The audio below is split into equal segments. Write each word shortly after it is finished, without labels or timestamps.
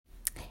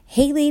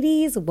Hey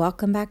ladies,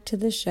 welcome back to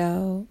the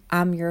show.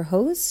 I'm your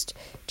host,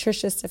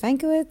 Trisha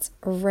Stefankowitz,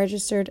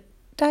 registered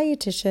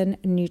dietitian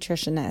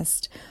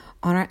nutritionist.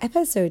 On our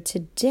episode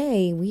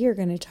today, we are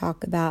going to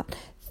talk about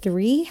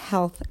 3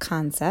 health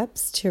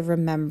concepts to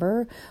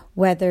remember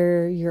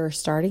whether you're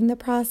starting the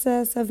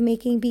process of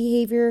making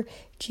behavior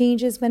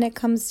changes when it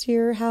comes to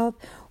your health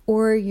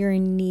or you're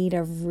in need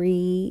of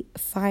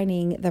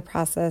refining the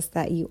process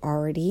that you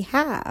already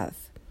have.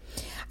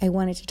 I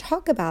wanted to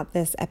talk about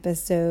this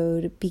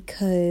episode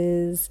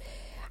because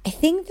I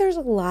think there's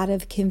a lot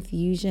of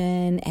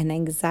confusion and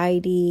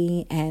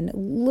anxiety and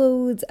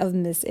loads of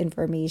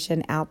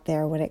misinformation out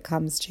there when it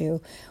comes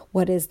to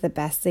what is the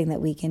best thing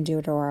that we can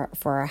do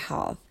for our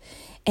health.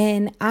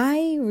 And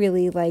I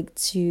really like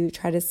to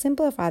try to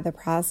simplify the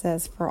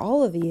process for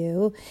all of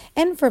you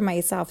and for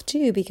myself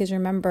too, because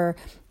remember,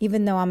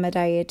 even though I'm a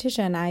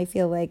dietitian, I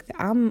feel like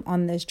I'm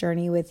on this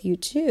journey with you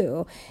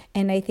too.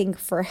 And I think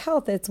for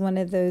health, it's one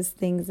of those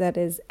things that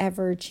is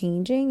ever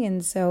changing.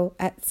 And so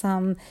at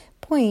some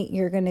point,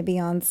 you're going to be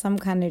on some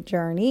kind of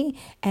journey,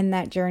 and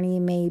that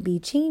journey may be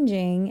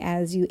changing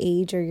as you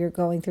age or you're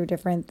going through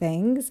different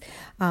things.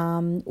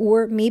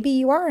 Or maybe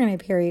you are in a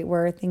period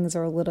where things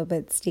are a little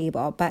bit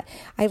stable. But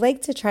I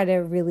like to try to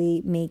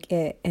really make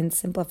it and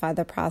simplify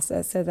the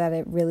process so that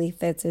it really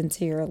fits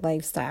into your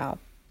lifestyle.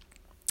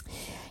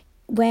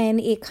 When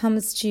it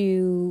comes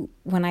to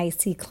when I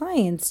see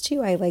clients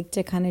too, I like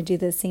to kind of do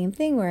the same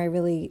thing where I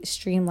really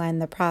streamline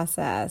the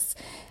process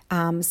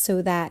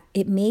so that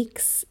it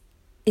makes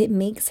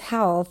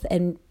health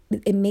and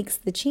it makes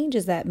the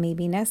changes that may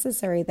be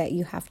necessary that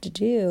you have to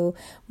do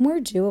more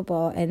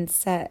doable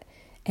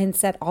and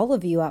set all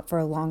of you up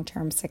for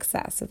long-term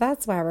success. So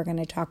that's why we're going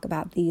to talk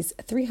about these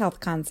 3 health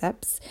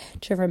concepts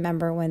to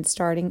remember when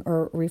starting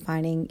or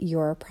refining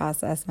your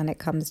process when it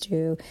comes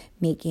to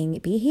making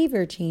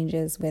behavior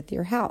changes with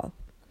your health.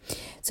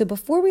 So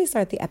before we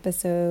start the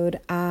episode,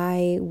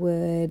 I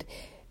would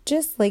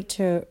just like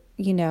to,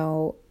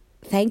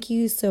 thank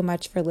you so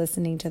much for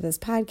listening to this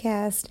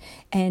podcast.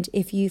 And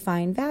if you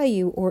find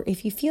value or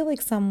if you feel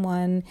like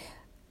someone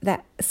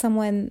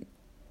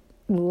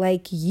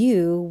like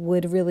you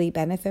would really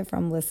benefit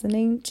from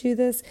listening to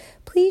this,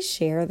 please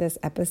share this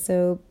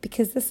episode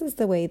because this is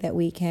the way that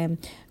we can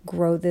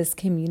grow this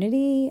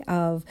community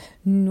of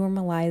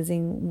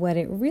normalizing what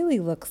it really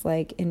looks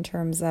like in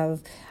terms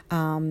of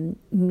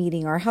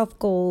meeting our health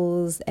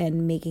goals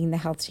and making the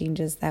health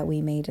changes that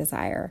we may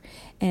desire.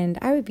 And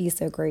I would be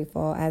so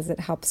grateful as it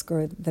helps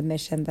grow the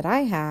mission that I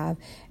have,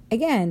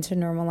 again, to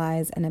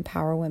normalize and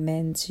empower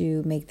women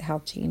to make the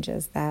health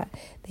changes that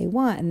they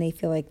want and they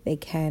feel like they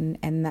can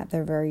and that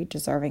they're very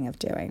deserving of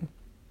doing.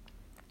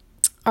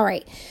 All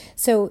right,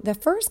 so the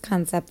first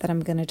concept that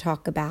I'm going to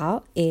talk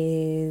about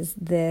is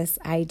this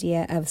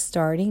idea of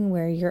starting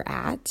where you're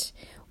at,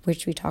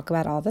 which we talk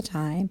about all the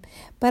time.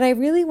 But I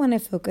really want to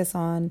focus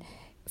on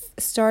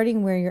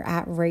starting where you're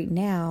at right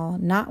now,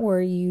 not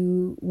where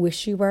you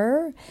wish you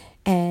were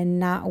and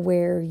not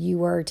where you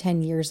were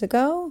 10 years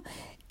ago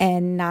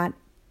and not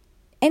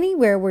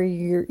anywhere where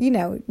you're,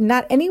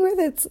 not anywhere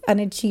that's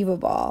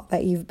unachievable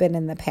that you've been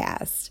in the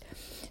past.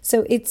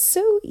 So it's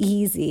so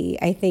easy,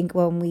 I think,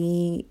 when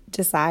we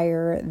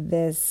desire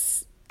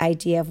this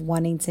idea of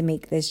wanting to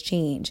make this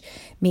change.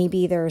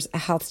 Maybe there's a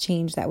health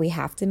change that we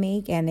have to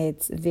make and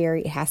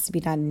it has to be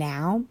done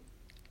now.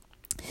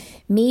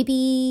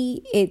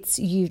 Maybe it's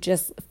you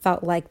just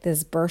felt like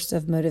this burst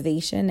of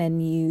motivation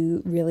and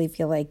you really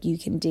feel like you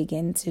can dig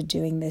into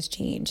doing this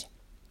change.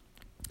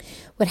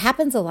 What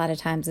happens a lot of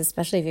times,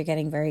 especially if you're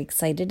getting very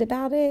excited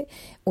about it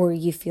or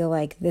you feel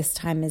like this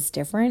time is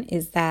different,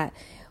 is that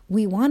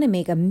we want to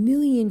make a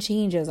million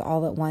changes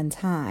all at one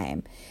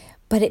time.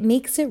 But it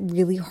makes it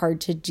really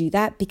hard to do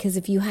that because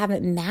if you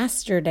haven't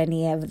mastered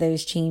any of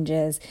those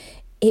changes,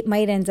 it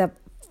might end up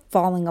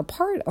falling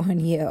apart on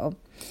you.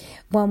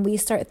 When we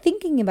start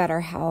thinking about our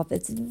health,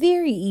 it's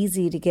very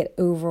easy to get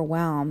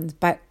overwhelmed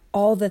by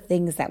all the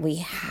things that we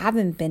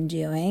haven't been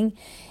doing.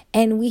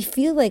 And we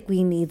feel like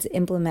we need to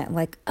implement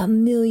like a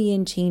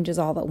million changes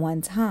all at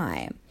one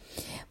time.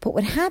 But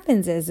what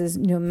happens is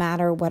no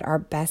matter what our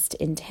best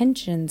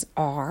intentions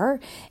are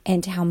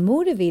and how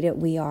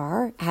motivated we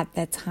are at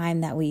the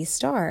time that we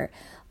start,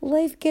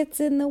 life gets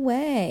in the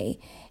way.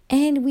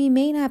 And we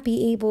may not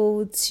be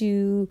able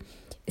to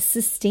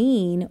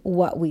sustain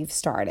what we've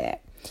started.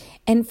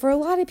 And for a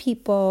lot of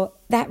people,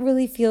 that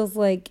really feels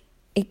like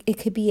it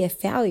could be a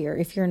failure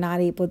if you're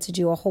not able to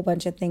do a whole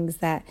bunch of things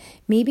that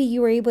maybe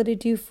you were able to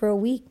do for a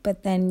week,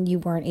 but then you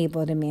weren't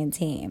able to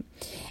maintain.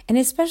 And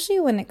especially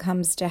when it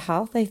comes to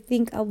health, I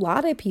think a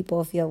lot of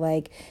people feel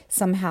like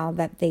somehow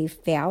that they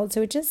failed.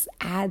 So it just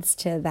adds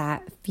to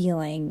that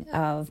feeling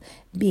of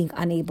being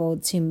unable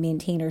to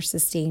maintain or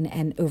sustain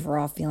an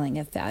overall feeling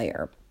of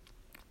failure.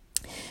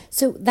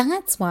 So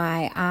that's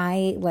why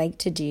I like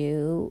to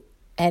do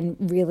and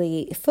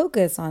really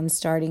focus on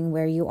starting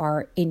where you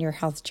are in your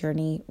health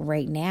journey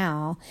right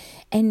now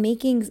and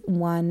making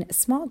one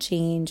small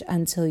change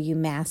until you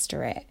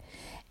master it.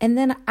 And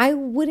then I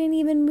wouldn't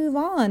even move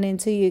on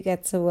until you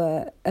get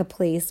to a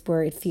place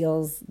where it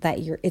feels that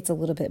it's a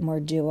little bit more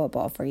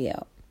doable for you.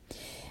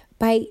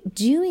 By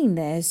doing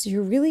this,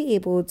 you're really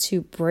able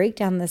to break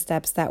down the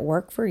steps that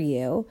work for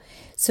you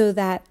so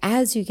that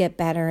as you get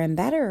better and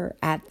better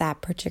at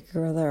that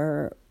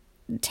particular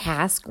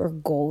task or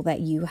goal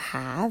that you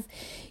have,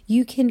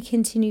 you can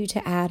continue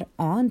to add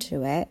on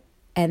to it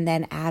and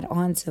then add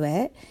on to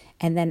it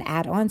and then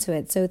add on to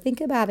it. So think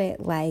about it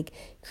like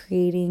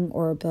creating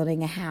or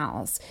building a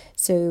house.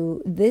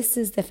 So this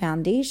is the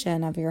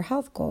foundation of your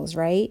health goals,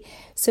 right?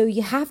 So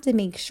you have to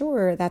make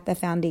sure that the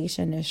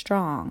foundation is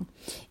strong.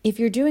 If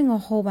you're doing a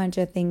whole bunch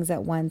of things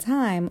at one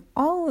time,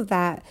 all of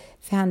that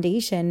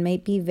foundation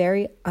might be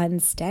very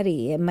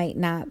unsteady. It might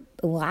not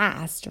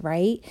last,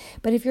 right?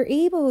 But if you're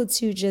able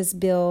to just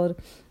build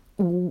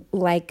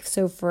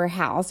so for a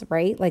house,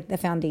 right? Like the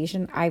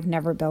foundation, I've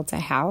never built a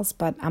house,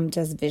 but I'm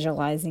just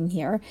visualizing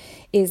here,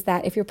 is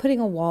that if you're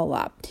putting a wall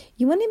up,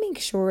 you want to make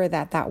sure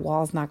that that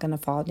wall is not going to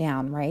fall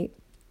down, right?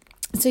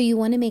 So you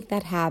want to make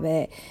that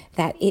habit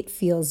that it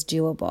feels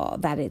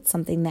doable, that it's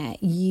something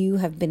that you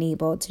have been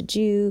able to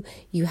do.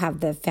 You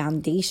have the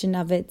foundation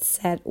of it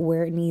set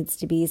where it needs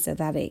to be so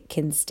that it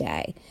can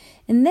stay.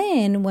 And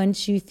then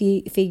once you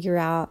figure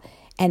out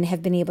and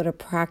have been able to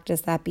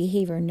practice that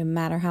behavior, no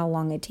matter how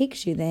long it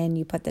takes you, then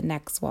you put the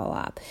next wall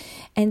up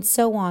and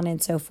so on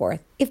and so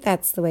forth, if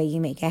that's the way you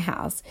make a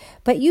house.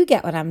 But you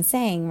get what I'm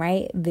saying,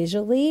 right?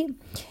 Visually,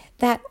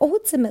 that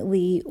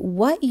ultimately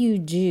what you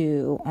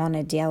do on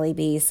a daily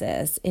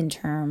basis in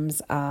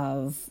terms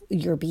of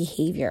your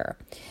behavior,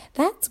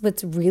 that's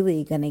what's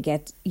really going to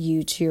get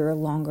you to your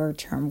longer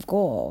term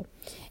goal.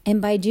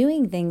 And by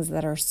doing things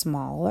that are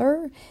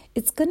smaller,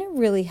 it's going to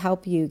really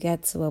help you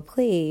get to a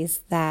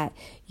place that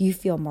you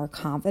feel more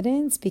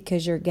confidence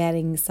because you're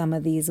getting some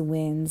of these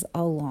wins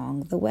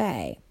along the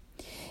way.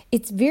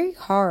 It's very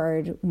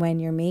hard when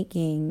you're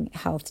making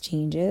health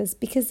changes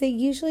because it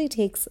usually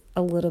takes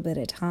a little bit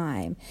of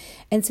time.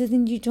 And so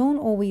then you don't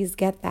always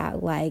get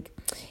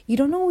you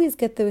don't always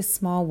get those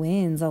small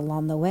wins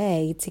along the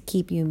way to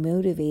keep you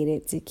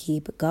motivated to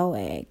keep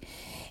going.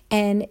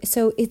 And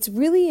so it's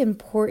really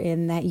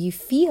important that you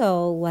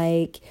feel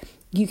like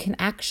you can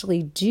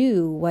actually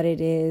do what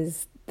it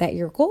is that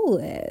your goal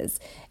is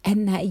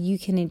and that you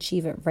can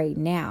achieve it right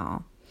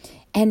now.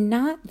 And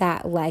not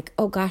that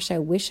oh gosh, I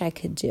wish I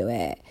could do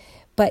it.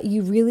 But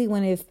you really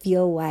want to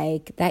feel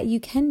like that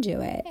you can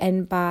do it.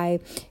 And by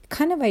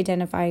kind of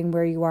identifying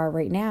where you are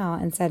right now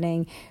and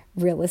setting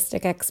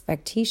realistic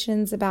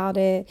expectations about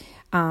it,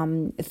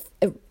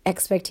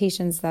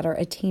 expectations that are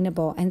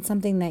attainable and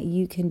something that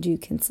you can do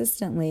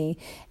consistently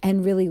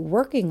and really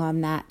working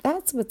on that,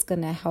 that's what's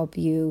going to help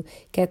you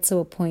get to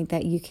a point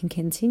that you can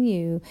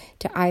continue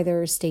to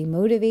either stay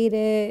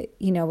motivated,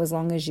 as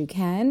long as you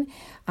can,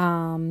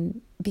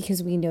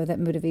 because we know that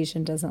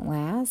motivation doesn't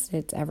last.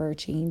 It's ever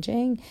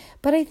changing.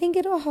 But I think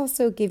it'll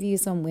also give you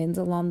some wins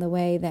along the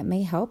way that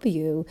may help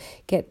you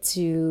get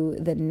to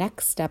the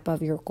next step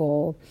of your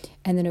goal.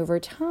 And then over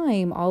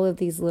time, all of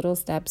these little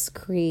steps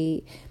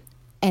create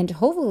and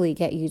hopefully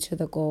get you to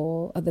the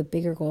goal of the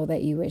bigger goal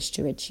that you wish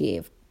to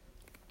achieve.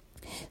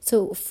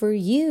 So for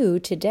you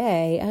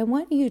today, I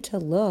want you to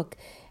look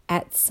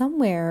at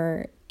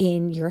somewhere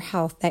in your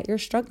health that you're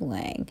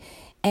struggling.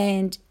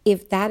 And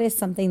if that is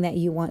something that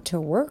you want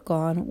to work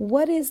on,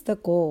 what is the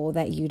goal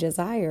that you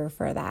desire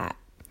for that?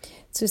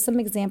 So some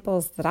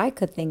examples that I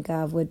could think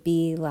of would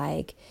be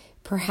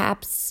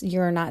perhaps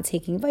you're not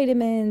taking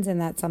vitamins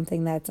and that's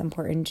something that's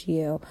important to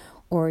you,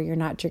 or you're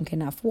not drinking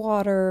enough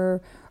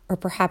water, or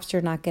perhaps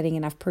you're not getting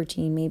enough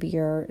protein. Maybe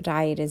your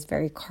diet is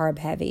very carb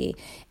heavy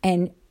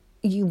and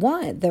you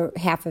want the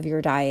half of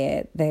your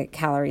diet, the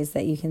calories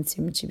that you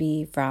consume, to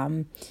be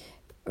from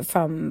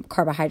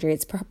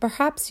carbohydrates.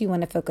 Perhaps you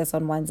want to focus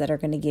on ones that are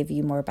going to give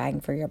you more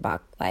bang for your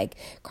buck, like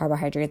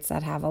carbohydrates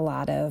that have a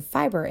lot of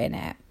fiber in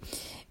it.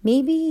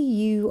 Maybe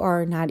you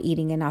are not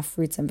eating enough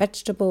fruits and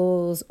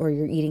vegetables, or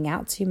you're eating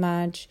out too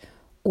much,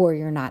 or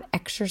you're not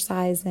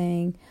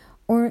exercising,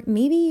 or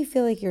maybe you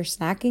feel like you're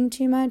snacking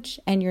too much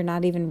and you're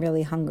not even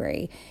really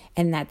hungry,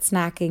 and that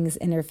snacking is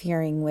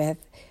interfering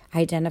with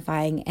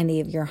identifying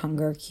any of your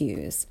hunger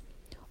cues.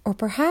 Or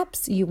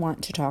perhaps you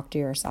want to talk to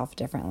yourself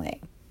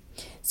differently.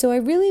 So I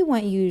really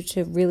want you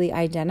to really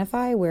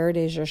identify where it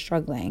is you're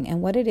struggling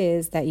and what it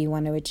is that you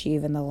want to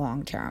achieve in the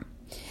long term.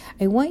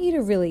 I want you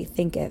to really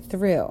think it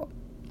through,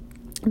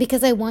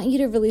 because I want you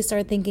to really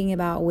start thinking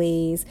about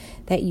ways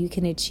that you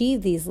can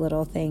achieve these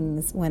little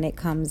things when it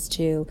comes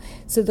to,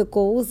 so the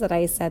goals that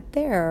I set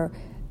there,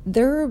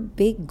 they're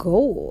big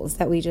goals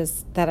that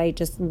I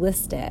just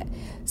listed.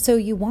 So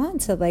you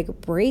want to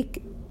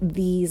break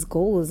these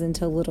goals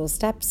into little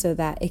steps so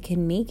that it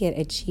can make it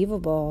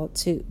achievable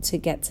to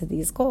get to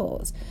these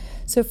goals.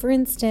 So for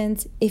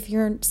instance, if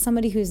you're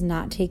somebody who's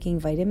not taking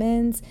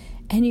vitamins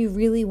and you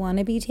really want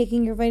to be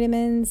taking your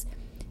vitamins,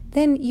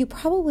 then you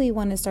probably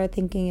want to start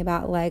thinking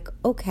about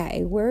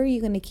okay, where are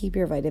you going to keep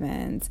your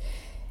vitamins?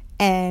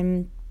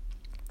 And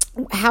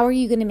how are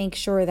you going to make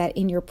sure that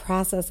in your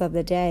process of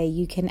the day,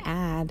 you can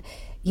add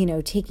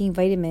taking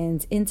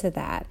vitamins into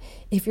that.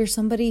 If you're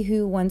somebody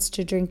who wants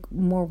to drink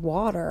more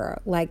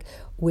water, like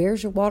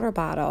where's your water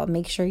bottle?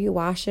 Make sure you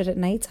wash it at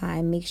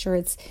nighttime. Make sure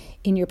it's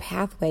in your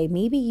pathway.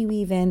 Maybe you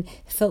even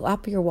fill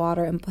up your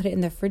water and put it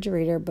in the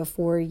refrigerator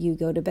before you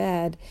go to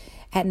bed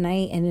at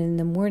night, and in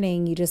the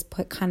morning you just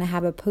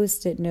have a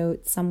post-it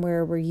note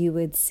somewhere where you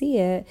would see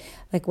it,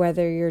 like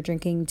whether you're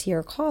drinking tea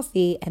or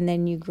coffee, and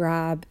then you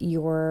grab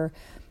your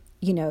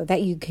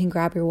that you can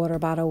grab your water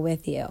bottle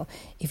with you.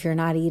 If you're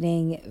not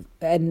eating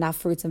enough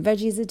fruits and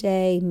veggies a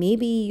day,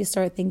 maybe you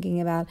start thinking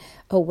about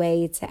a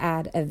way to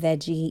add a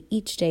veggie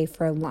each day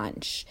for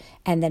lunch.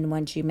 And then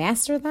once you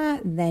master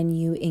that, then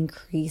you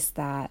increase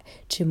that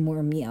to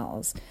more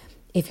meals.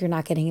 If you're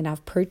not getting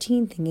enough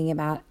protein, thinking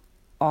about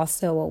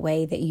also a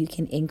way that you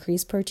can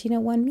increase protein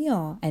at one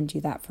meal and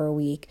do that for a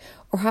week,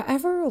 or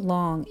however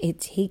long it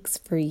takes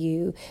for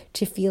you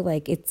to feel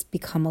like it's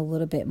become a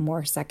little bit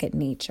more second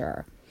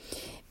nature.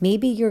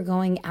 Maybe you're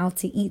going out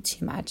to eat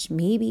too much.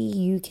 Maybe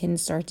you can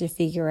start to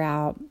figure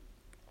out,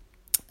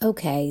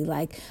 okay,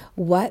 like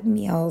what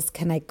meals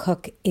can I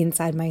cook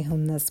inside my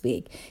home this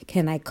week?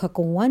 Can I cook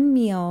one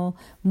meal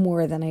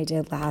more than I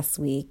did last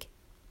week?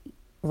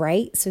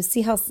 Right? So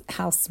see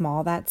how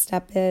small that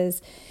step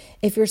is.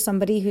 If you're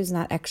somebody who's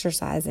not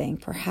exercising,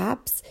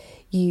 perhaps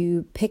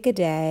you pick a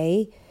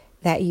day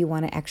that you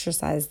want to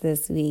exercise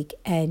this week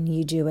and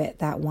you do it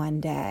that one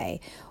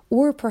day.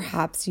 Or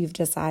perhaps you've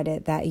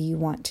decided that you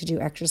want to do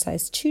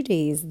exercise 2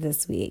 days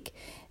this week.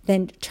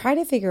 Then try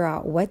to figure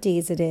out what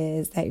days it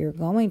is that you're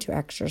going to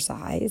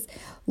exercise.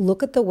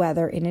 Look at the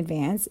weather in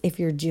advance if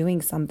you're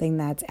doing something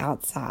that's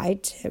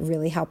outside to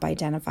really help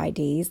identify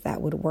days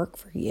that would work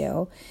for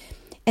you.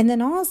 And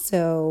then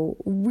also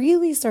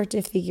really start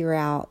to figure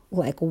out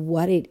like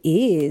what it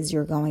is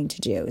you're going to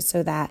do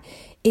so that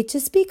it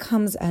just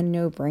becomes a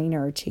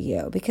no-brainer to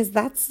you, because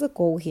that's the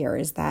goal here,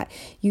 is that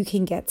you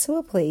can get to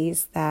a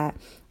place that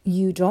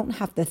you don't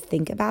have to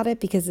think about it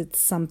because it's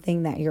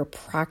something that you're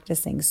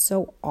practicing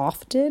so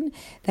often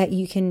that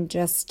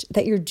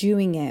you're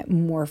doing it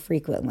more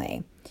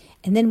frequently.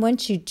 And then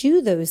once you do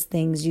those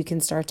things, you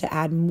can start to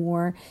add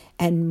more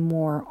and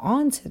more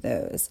onto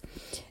those.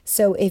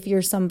 So if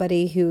you're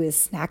somebody who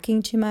is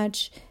snacking too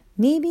much,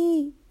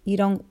 maybe you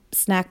don't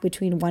snack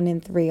between 1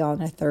 and 3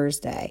 on a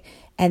Thursday.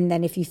 And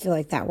then if you feel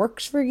like that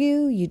works for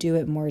you, you do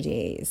it more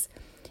days.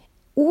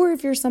 Or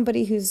if you're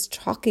somebody who's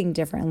talking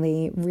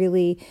differently,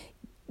 really,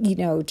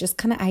 just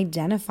kind of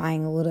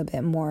identifying a little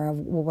bit more of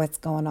what's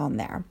going on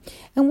there.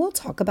 And we'll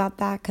talk about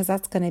that because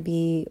that's going to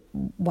be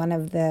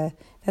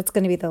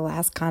the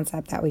last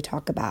concept that we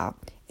talk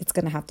about. It's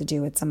going to have to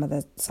do with some of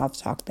the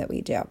self-talk that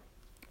we do.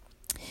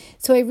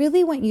 So I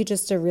really want you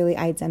just to really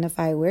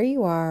identify where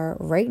you are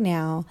right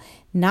now,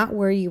 not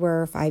where you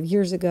were 5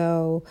 years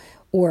ago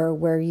or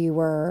where you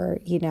were,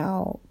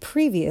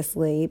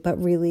 previously, but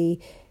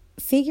really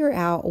figure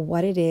out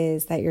what it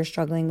is that you're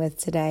struggling with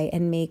today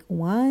and make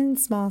one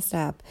small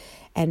step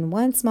and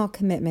one small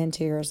commitment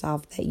to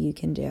yourself that you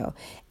can do.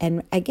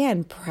 And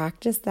again,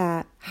 practice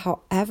that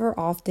however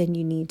often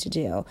you need to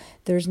do.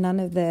 There's none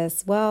of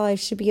this, well, I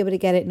should be able to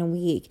get it in a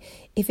week.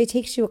 If it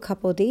takes you a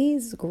couple of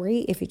days,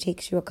 great. If it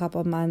takes you a couple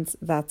of months,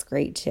 that's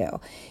great too.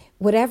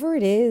 Whatever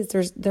it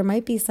is, there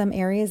might be some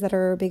areas that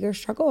are a bigger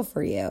struggle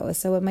for you.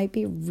 So it might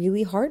be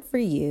really hard for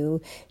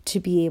you to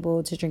be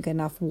able to drink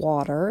enough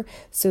water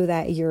so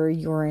that your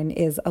urine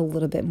is a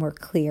little bit more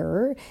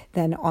clear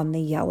than on the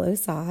yellow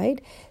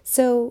side.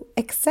 So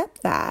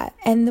accept that.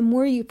 And the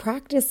more you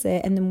practice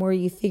it and the more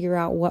you figure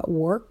out what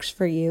works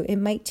for you, it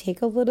might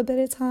take a little bit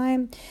of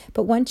time.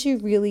 But once you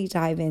really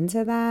dive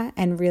into that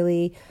and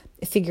really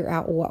figure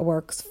out what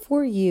works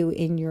for you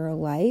in your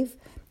life,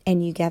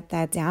 and you get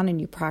that down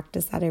and you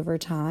practice that over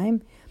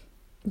time,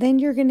 then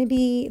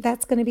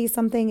that's going to be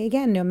something,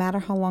 again, no matter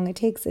how long it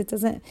takes, it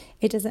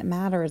doesn't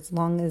matter as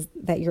long as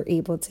that you're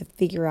able to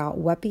figure out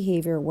what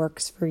behavior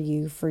works for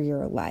you for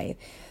your life.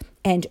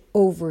 And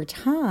over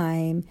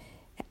time,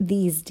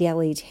 these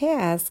daily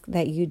tasks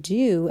that you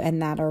do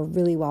and that are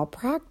really well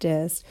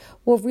practiced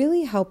will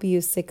really help you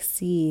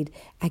succeed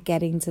at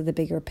getting to the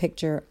bigger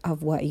picture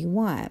of what you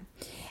want.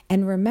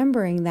 And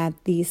remembering that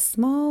these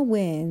small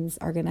wins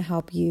are going to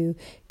help you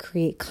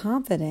create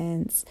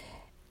confidence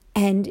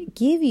and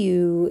give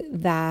you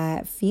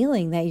that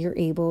feeling that you're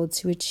able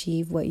to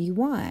achieve what you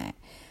want.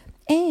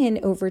 And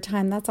over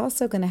time, that's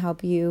also going to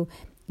help you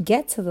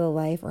get to the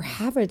life or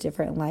have a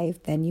different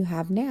life than you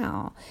have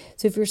now.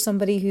 So if you're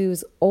somebody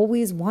who's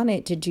always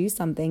wanted to do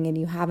something and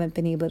you haven't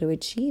been able to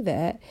achieve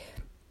it,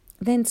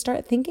 then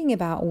start thinking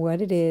about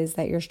what it is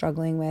that you're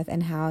struggling with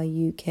and how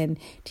you can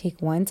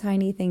take one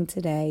tiny thing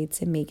today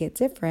to make it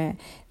different,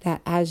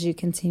 that as you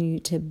continue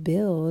to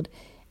build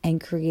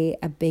and create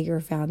a bigger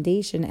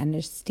foundation and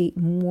a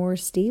more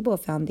stable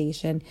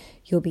foundation,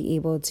 you'll be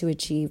able to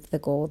achieve the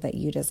goal that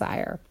you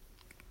desire.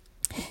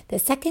 The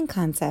second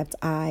concept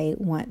I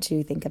want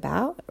to think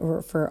about,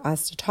 or for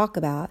us to talk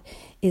about,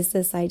 is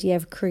this idea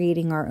of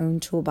creating our own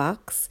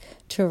toolbox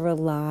to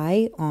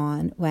rely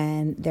on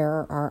when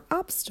there are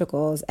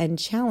obstacles and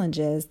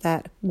challenges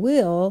that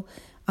will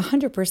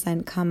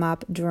 100% come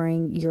up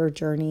during your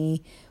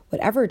journey,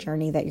 whatever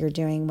journey that you're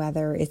doing,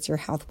 whether it's your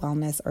health,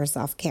 wellness, or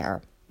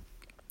self-care.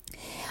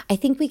 I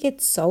think we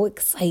get so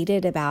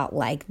excited about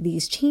like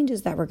these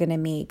changes that we're going to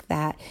make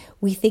that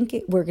we think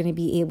we're going to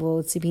be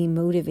able to be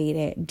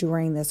motivated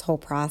during this whole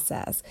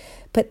process.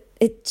 But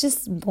it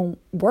just won't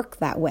work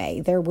that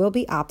way. There will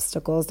be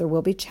obstacles, there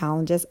will be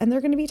challenges, and there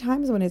are going to be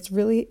times when it's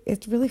really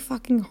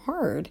fucking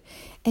hard.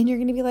 And you're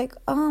going to be like,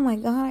 oh my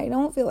God, I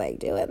don't feel like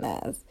doing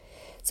this.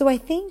 So I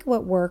think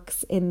what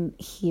works in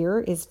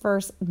here is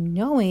first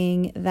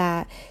knowing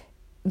that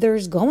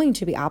there's going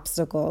to be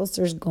obstacles.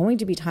 There's going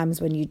to be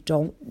times when you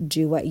don't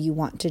do what you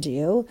want to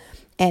do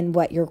and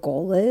what your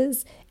goal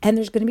is. And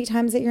there's going to be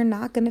times that you're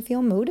not going to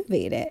feel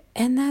motivated.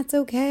 And that's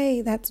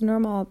okay. That's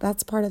normal.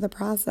 That's part of the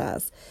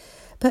process.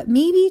 But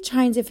maybe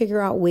trying to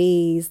figure out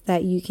ways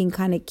that you can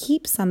kind of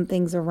keep some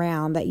things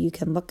around that you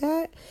can look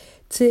at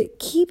to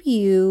keep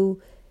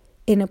you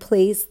in a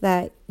place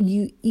that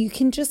you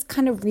can just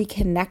kind of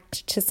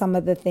reconnect to some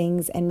of the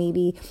things, and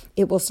maybe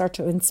it will start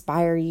to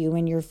inspire you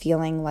when you're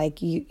feeling like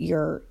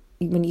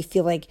when you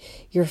feel like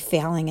you're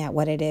failing at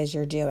what it is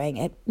you're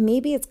doing.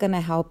 Maybe it's going to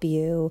help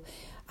you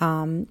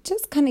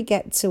just kind of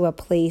get to a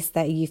place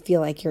that you feel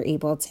like you're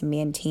able to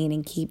maintain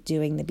and keep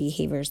doing the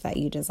behaviors that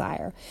you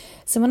desire.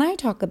 So when I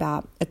talk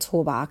about a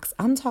toolbox,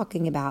 I'm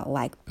talking about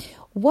like,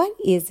 what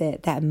is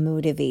it that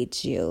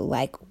motivates you?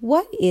 Like,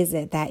 what is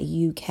it that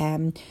you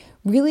can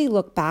really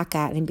look back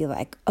at and be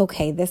like,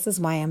 okay, this is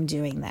why I'm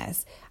doing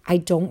this. I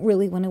don't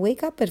really want to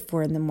wake up at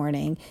 4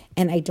 a.m.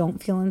 and I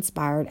don't feel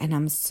inspired and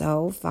I'm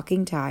so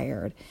fucking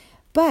tired.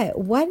 But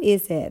what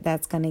is it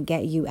that's going to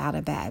get you out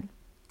of bed?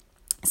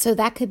 So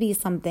that could be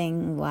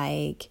something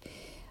like,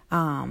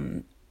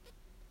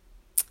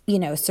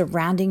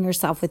 surrounding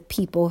yourself with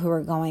people who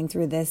are going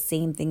through this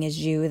same thing as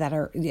you,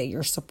 that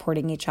you're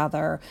supporting each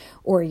other,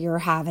 or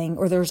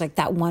there's like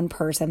that one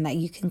person that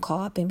you can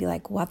call up and be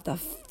like, what the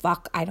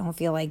fuck? I don't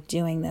feel like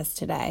doing this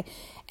today.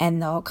 And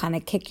they'll kind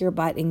of kick your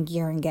butt in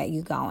gear and get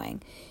you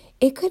going.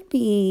 It could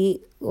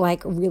be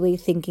like really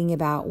thinking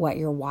about what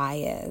your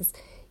why is,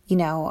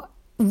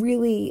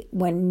 really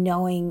when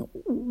knowing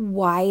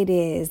why it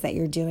is that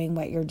you're doing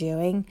what you're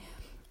doing,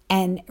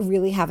 and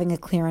really having a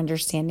clear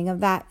understanding of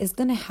that is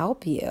going to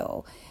help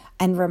you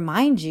and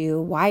remind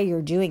you why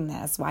you're doing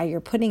this, why you're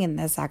putting in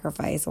this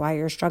sacrifice, why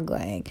you're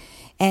struggling,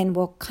 and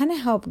will kind of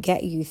help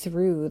get you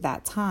through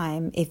that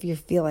time if you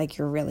feel like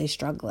you're really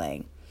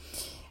struggling.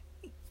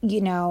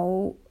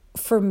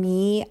 For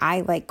me,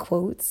 I like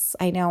quotes.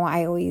 I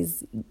know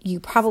you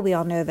probably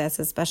all know this,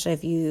 especially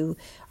if you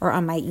are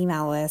on my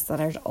email list, that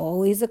there's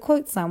always a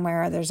quote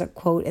somewhere. There's a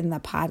quote in the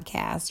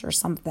podcast or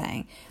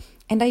something.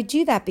 And I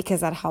do that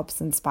because that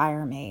helps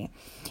inspire me.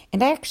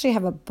 And I actually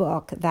have a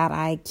book that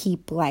I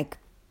keep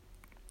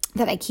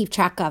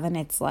track of, and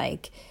it's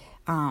like,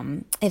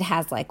 it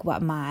has like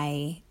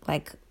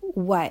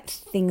what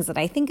things that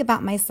I think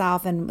about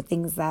myself and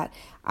things that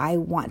I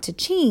want to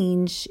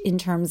change in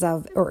terms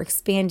of, or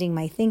expanding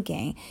my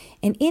thinking.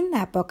 And in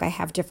that book, I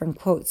have different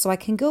quotes. So I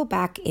can go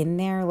back in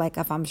there, like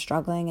if I'm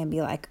struggling, and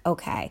be like,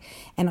 okay,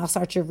 and I'll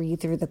start to read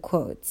through the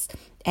quotes.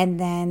 And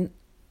then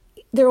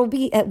there will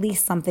be at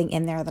least something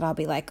in there that I'll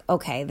be like,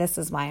 okay, this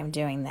is why I'm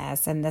doing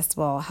this. And this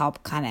will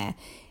help kind of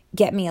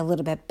get me a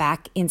little bit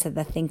back into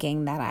the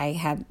thinking that I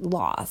had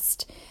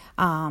lost.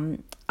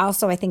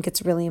 Also, I think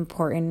it's really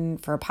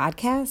important for a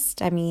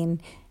podcast. I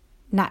mean,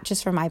 not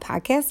just for my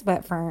podcast,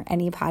 but for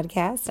any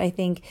podcast. I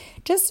think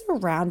just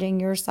surrounding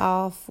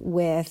yourself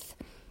with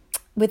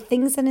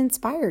things that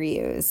inspire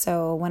you.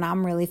 So when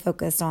I'm really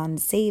focused on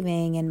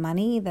saving and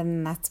money,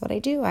 then that's what I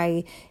do.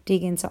 I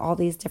dig into all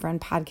these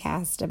different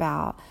podcasts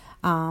about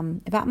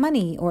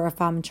money, or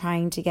if I'm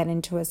trying to get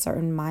into a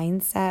certain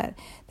mindset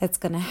that's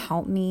going to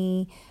help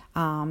me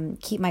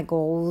keep my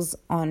goals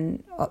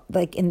on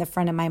in the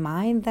front of my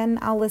mind, then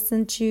I'll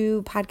listen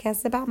to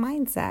podcasts about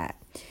mindset.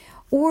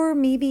 Or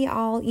maybe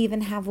I'll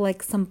even have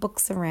like some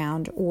books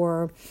around,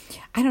 or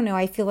I don't know.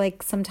 I feel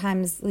like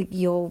sometimes like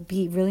you'll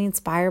be really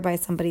inspired by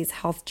somebody's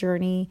health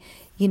journey,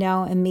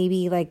 and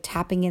maybe like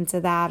tapping into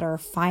that, or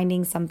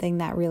finding something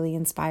that really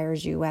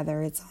inspires you,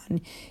 whether it's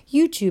on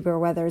YouTube or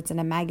whether it's in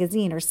a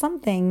magazine or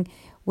something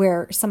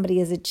where somebody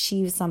has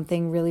achieved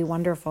something really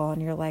wonderful.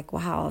 And you're like,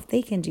 wow, if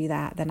they can do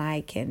that, then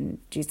I can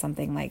do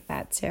something like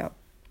that too.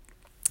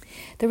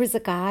 There was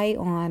a guy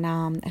on,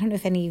 I don't know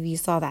if any of you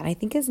saw that. I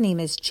think his name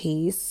is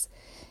Chase.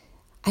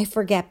 I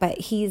forget, but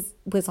he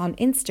was on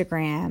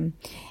Instagram,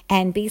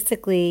 and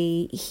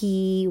basically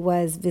he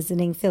was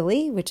visiting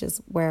Philly, which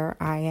is where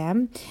I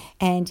am,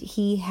 and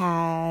he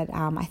had,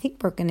 I think,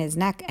 broken his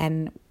neck,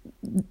 and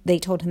they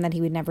told him that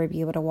he would never be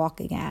able to walk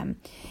again.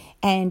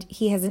 And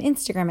he has an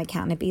Instagram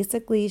account, and it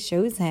basically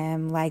shows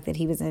him like that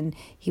he was in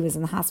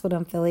the hospital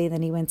in Philly,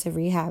 then he went to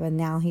rehab, and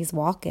now he's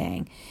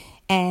walking.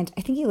 And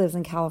I think he lives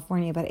in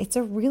California, but it's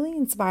a really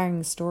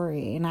inspiring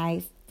story. And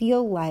I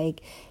feel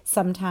like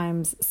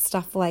sometimes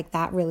stuff like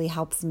that really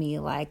helps me,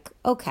 like,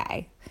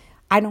 okay,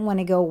 I don't want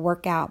to go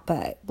work out,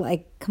 but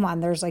like, come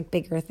on, there's like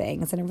bigger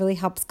things. And it really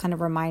helps kind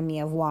of remind me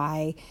of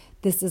why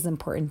this is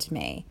important to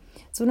me.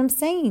 So what I'm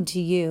saying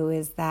to you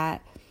is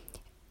that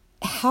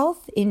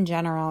health in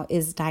general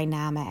is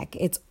dynamic.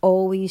 It's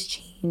always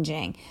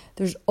changing.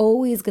 There's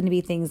always going to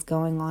be things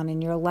going on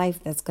in your life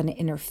that's going to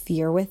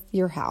interfere with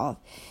your health.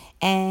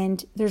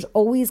 And there's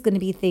always going to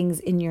be things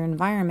in your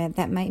environment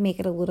that might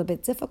make it a little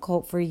bit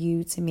difficult for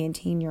you to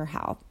maintain your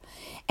health.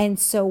 And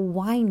so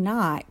why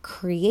not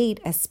create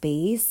a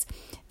space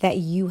that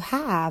you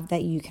have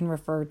that you can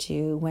refer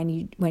to when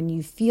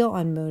you feel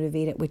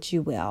unmotivated, which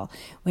you will,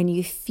 when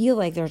you feel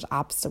like there's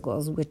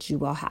obstacles, which you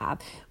will have,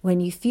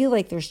 when you feel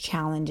like there's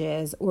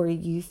challenges, or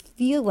you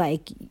feel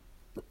like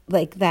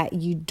that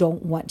you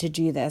don't want to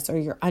do this, or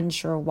you're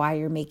unsure why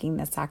you're making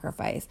this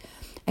sacrifice.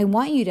 I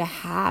want you to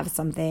have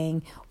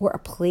something or a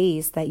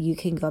place that you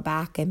can go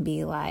back and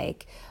be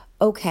like,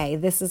 okay,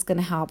 this is going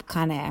to help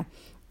kind of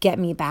get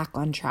me back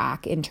on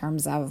track in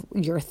terms of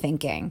your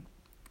thinking.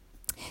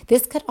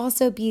 This could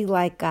also be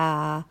like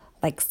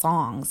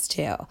songs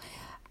too.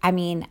 I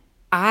mean,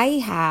 I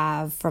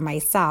have, for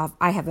myself,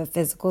 I have a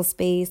physical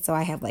space. So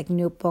I have like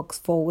notebooks,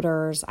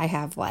 folders. I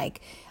have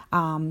like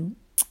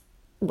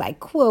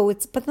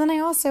quotes, but then I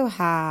also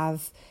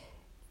have,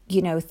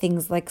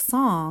 things like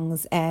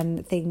songs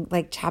and things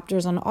like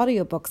chapters on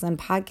audiobooks and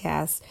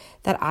podcasts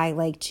that I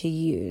like to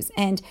use.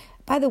 And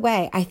by the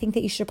way, I think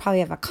that you should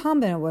probably have a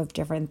combo of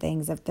different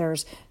things. If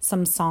there's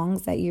some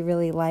songs that you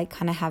really like,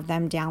 kind of have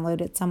them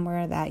downloaded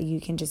somewhere that you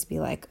can just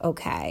be like,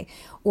 okay.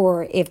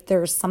 Or if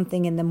there's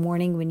something in the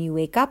morning when you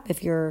wake up,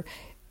 if you're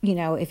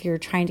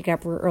trying to get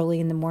up early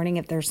in the morning,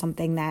 if there's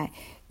something that,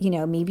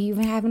 maybe you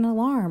have an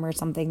alarm or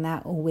something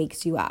that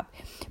wakes you up.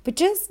 But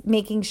just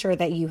making sure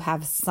that you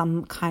have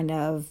some kind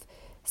of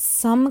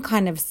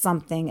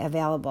something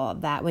available,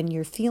 that when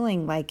you're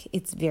feeling like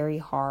it's very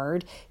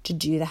hard to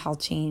do the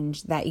health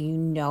change that you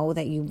know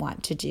that you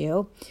want to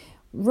do,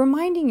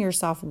 reminding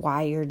yourself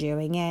why you're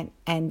doing it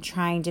and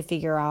trying to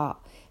figure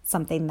out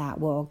something that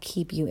will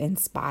keep you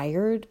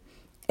inspired,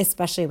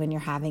 especially when you're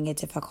having a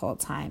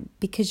difficult time,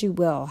 because you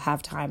will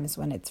have times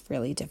when it's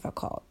really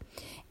difficult.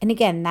 And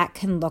again, that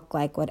can look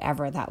like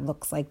whatever that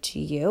looks like to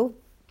you.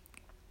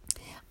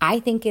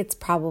 I think it's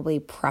probably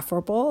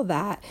preferable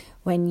that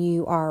when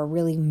you are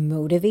really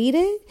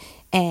motivated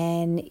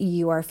and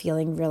you are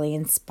feeling really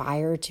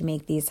inspired to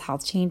make these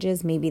health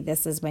changes, maybe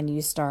this is when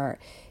you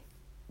start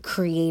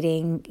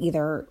creating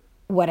either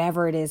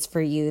whatever it is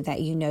for you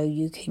that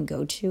you can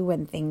go to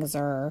when things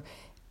are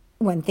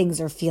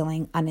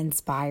feeling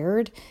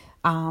uninspired.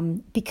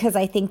 Because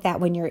I think that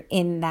when you're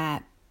in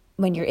that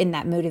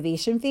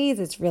motivation phase,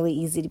 it's really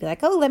easy to be like,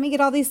 oh, let me get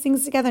all these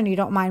things together. And you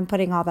don't mind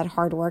putting all that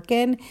hard work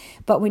in.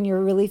 But when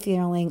you're really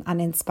feeling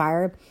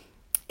uninspired,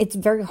 it's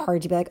very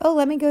hard to be like, oh,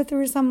 let me go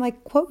through some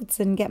like quotes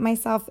and get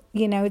myself,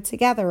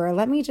 together. Or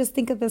let me just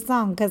think of the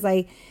song, because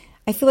I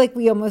feel like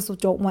we almost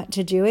don't want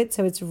to do it.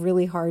 So it's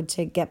really hard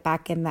to get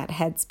back in that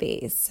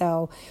headspace.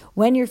 So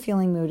when you're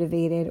feeling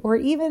motivated, or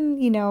even,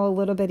 a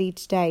little bit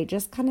each day,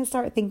 just kind of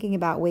start thinking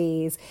about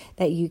ways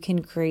that you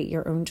can create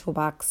your own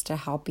toolbox to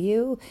help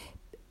you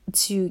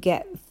to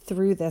get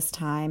through this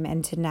time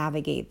and to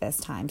navigate this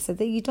time, so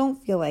that you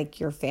don't feel like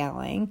you're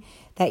failing,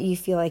 that you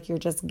feel like you're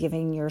just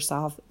giving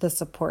yourself the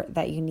support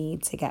that you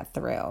need to get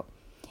through.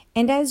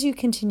 And as you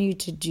continue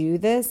to do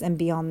this and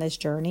be on this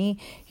journey,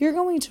 you're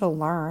going to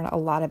learn a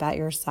lot about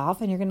yourself,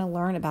 and you're going to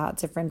learn about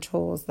different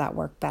tools that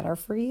work better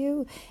for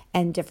you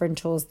and different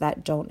tools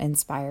that don't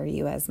inspire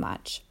you as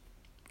much.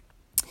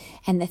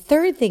 And the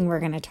third thing we're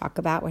going to talk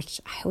about,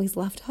 which I always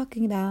love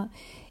talking about,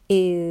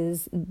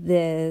 is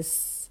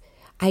this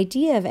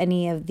idea of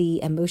any of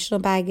the emotional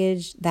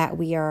baggage that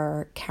we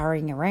are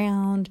carrying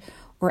around,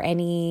 or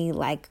any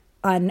like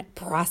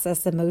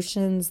unprocessed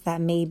emotions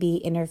that may be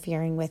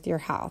interfering with your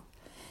health.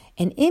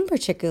 And in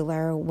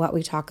particular, what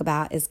we talk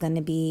about is going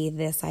to be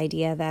this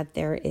idea that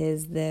there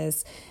is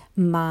this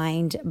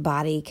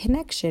mind-body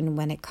connection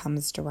when it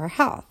comes to our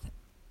health.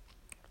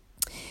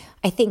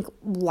 I think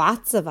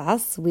lots of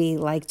us, we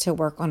like to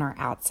work on our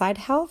outside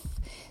health.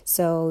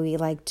 So we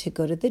like to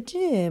go to the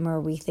gym, or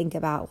we think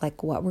about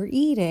like what we're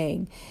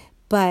eating.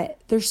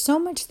 But there's so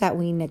much that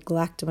we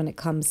neglect when it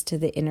comes to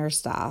the inner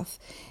stuff.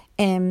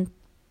 And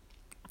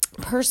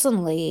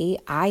personally,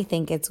 I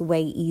think it's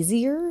way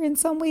easier in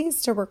some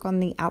ways to work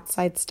on the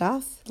outside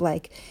stuff,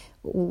 like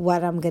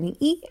what I'm going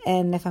to eat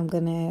and if I'm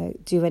going to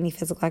do any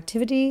physical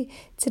activity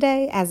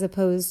today, as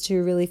opposed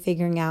to really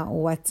figuring out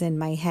what's in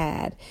my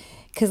head.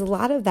 Because a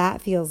lot of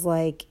that feels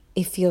like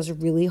it feels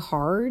really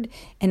hard,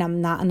 and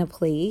I'm not in a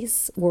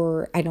place,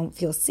 or I don't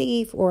feel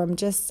safe, or I'm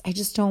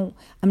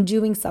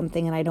doing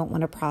something and I don't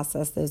want to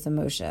process those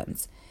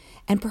emotions.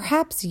 And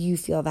perhaps you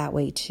feel that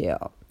way too.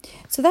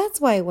 So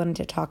that's why I wanted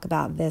to talk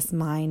about this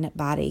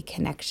mind-body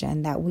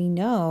connection that we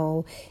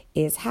know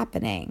is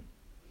happening.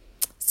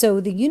 So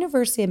the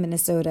University of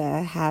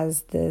Minnesota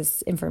has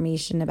this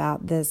information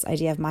about this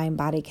idea of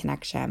mind-body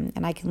connection,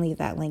 and I can leave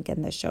that link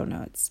in the show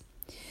notes.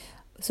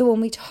 So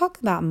when we talk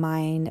about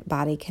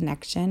mind-body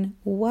connection,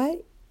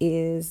 what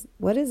does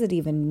it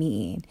even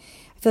mean?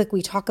 I feel like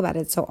we talk about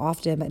it so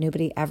often, but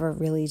nobody ever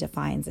really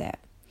defines it.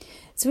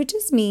 So it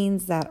just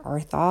means that our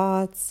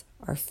thoughts,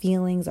 our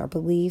feelings, our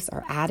beliefs,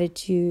 our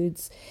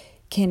attitudes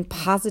can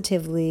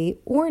positively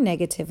or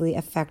negatively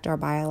affect our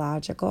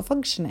biological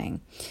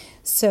functioning.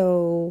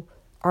 So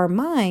our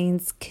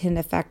minds can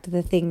affect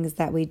the things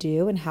that we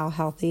do and how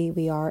healthy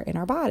we are in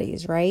our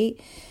bodies, right?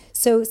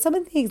 So some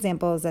of the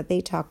examples that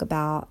they talk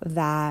about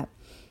that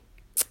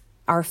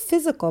our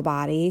physical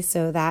body,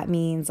 so that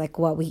means like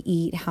what we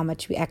eat, how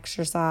much we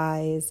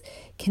exercise,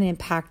 can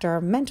impact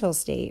our mental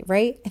state,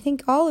 right? I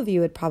think all of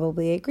you would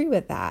probably agree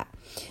with that.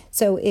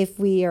 So if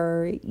we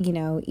are,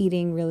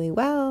 eating really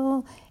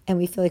well and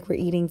we feel like we're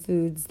eating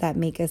foods that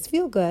make us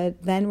feel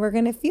good, then we're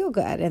going to feel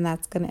good. And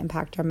that's going to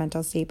impact our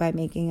mental state by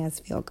making us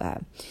feel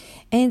good.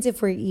 And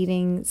if we're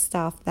eating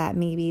stuff that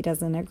maybe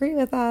doesn't agree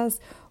with us,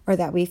 or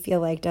that we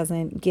feel like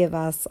doesn't give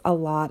us a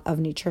lot of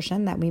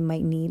nutrition that we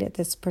might need at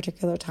this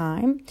particular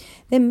time,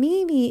 then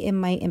maybe it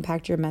might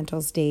impact your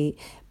mental state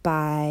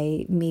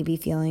by maybe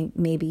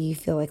you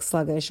feel like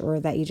sluggish, or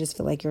that you just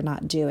feel like you're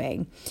not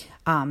doing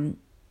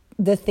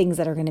the things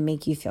that are going to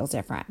make you feel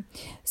different.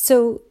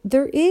 So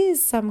there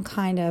is some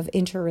kind of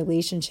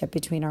interrelationship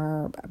between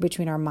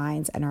our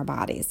minds and our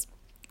bodies.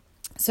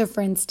 So for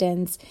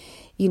instance,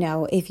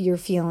 if you're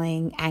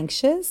feeling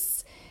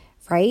anxious,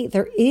 right,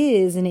 there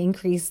is an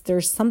increase,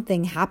 there's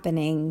something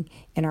happening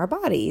in our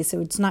body. So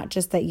it's not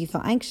just that you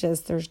feel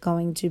anxious, there's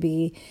going to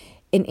be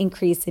an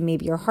increase in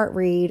maybe your heart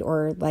rate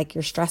or like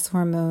your stress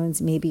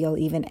hormones. Maybe you'll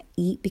even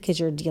eat because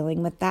you're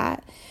dealing with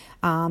that.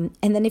 And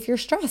then if you're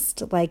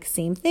stressed, like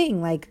same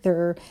thing, like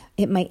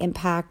it might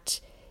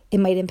impact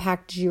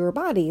your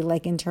body,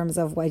 like in terms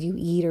of what you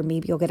eat, or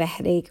maybe you'll get a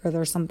headache, or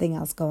there's something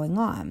else going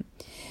on.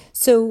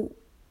 So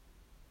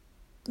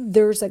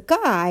there's a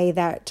guy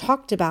that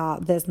talked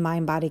about this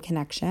mind-body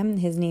connection.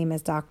 His name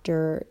is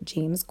Dr.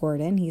 James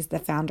Gordon. He's the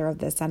founder of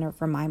the Center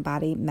for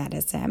Mind-Body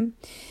Medicine.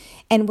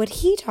 And what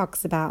he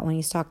talks about when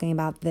he's talking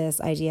about this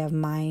idea of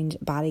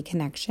mind-body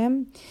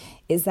connection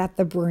is that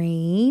the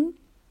brain,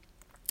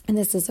 and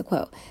this is a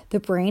quote, the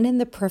brain and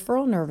the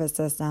peripheral nervous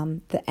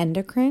system, the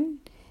endocrine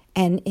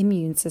and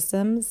immune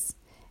systems,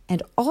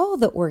 and all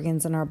the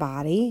organs in our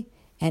body,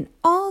 and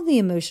all the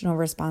emotional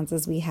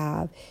responses we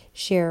have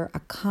share a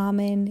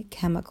common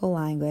chemical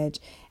language,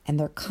 and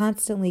they're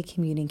constantly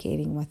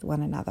communicating with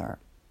one another.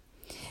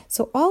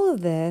 So all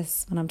of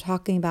this, when I'm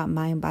talking about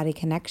mind-body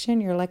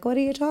connection, you're like, what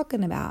are you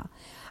talking about?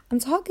 I'm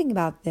talking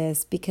about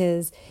this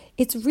because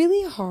it's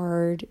really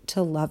hard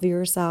to love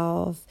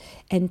yourself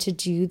and to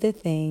do the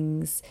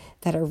things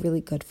that are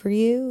really good for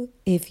you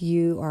if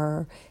you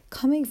are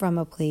coming from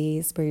a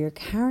place where you're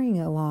carrying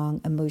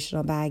along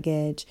emotional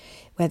baggage,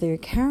 whether you're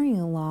carrying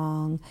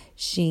along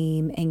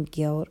shame and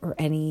guilt or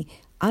any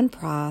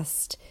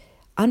unprocessed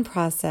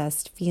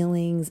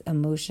feelings,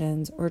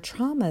 emotions, or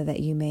trauma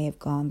that you may have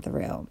gone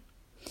through.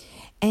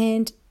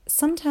 And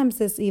sometimes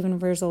this even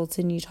results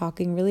in you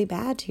talking really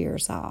bad to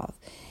yourself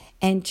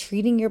and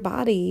treating your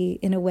body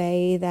in a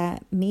way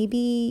that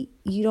maybe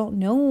you don't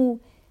know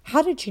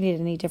how to treat it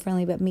any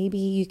differently, but maybe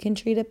you can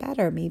treat it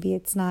better. Maybe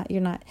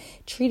you're not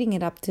treating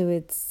it up to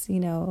its,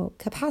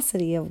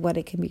 capacity of what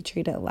it can be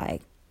treated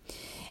like.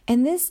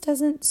 And this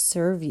doesn't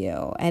serve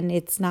you, and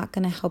it's not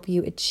going to help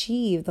you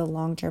achieve the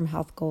long-term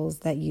health goals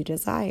that you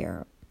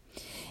desire.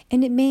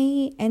 And it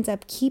may end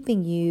up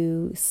keeping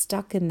you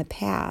stuck in the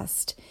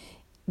past,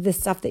 the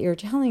stuff that you're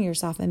telling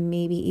yourself, and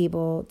maybe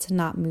able to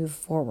not move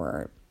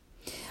forward.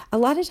 A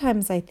lot of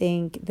times I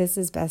think this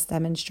is best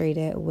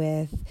demonstrated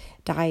with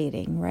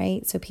dieting,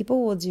 right? So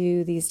people will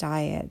do these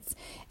diets.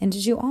 And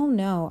did you all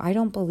know, I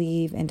don't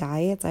believe in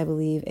diets. I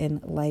believe in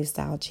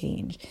lifestyle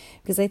change.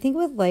 Because I think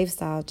with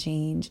lifestyle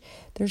change,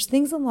 there's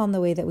things along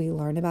the way that we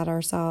learn about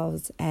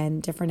ourselves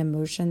and different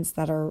emotions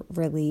that are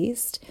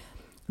released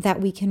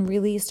that we can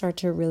really start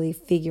to really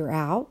figure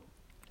out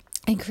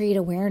and create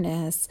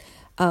awareness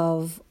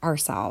of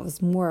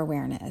ourselves, more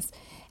awareness.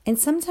 And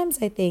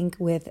sometimes I think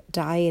with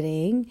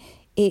dieting,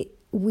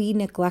 we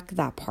neglect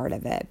that part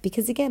of it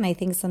because, again, I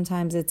think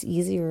sometimes it's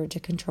easier to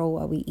control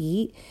what we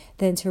eat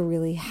than to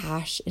really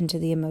hash into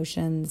the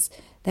emotions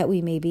that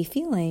we may be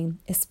feeling,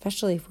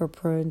 especially if we're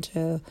prone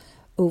to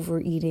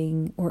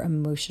overeating or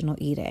emotional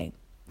eating.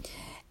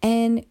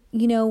 And,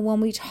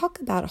 when we talk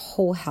about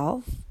whole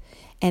health,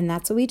 and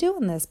that's what we do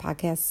on this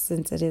podcast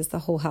since it is the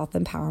Whole Health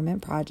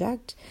Empowerment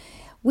Project,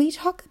 we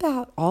talk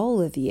about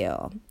all of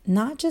you,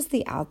 not just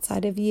the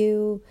outside of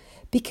you,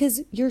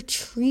 because you're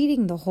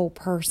treating the whole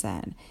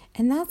person.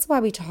 And that's why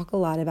we talk a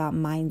lot about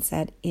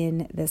mindset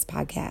in this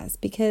podcast.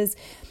 Because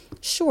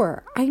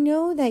sure, I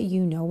know that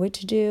you know what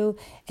to do,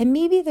 and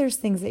maybe there's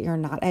things that you're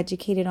not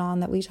educated on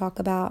that we talk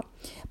about.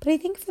 But I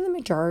think for the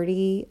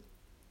majority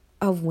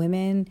of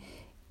women,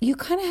 you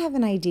kind of have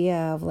an idea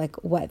of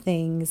like what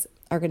things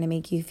are going to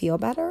make you feel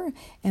better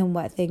and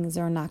what things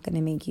are not going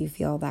to make you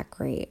feel that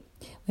great.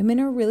 Women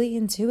are really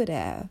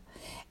intuitive.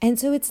 And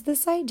so it's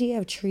this idea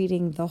of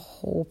treating the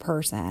whole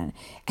person.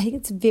 I think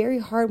it's very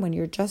hard when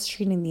you're just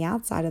treating the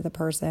outside of the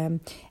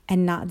person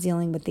and not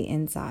dealing with the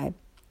inside.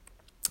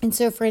 And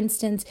so, for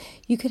instance,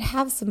 you could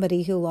have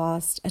somebody who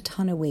lost a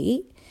ton of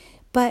weight,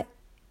 but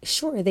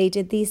sure, they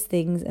did these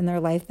things in their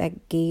life that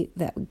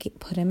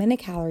put them in a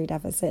calorie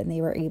deficit, and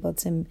they were able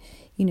to,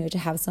 to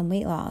have some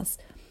weight loss.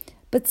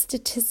 But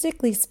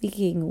statistically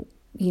speaking,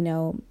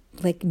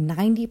 like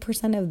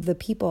 90% of the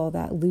people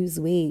that lose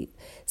weight,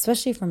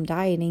 especially from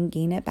dieting,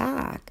 gain it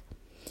back.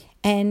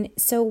 And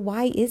so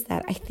why is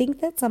that? I think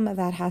that some of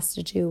that has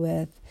to do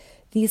with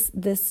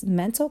this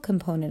mental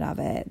component of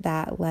it,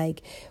 that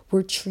like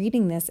we're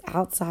treating this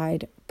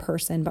outside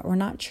person, but we're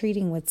not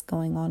treating what's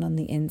going on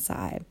the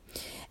inside.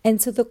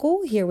 And so the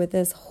goal here with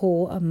this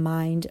whole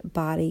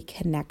mind-body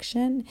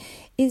connection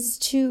is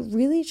to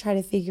really try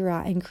to figure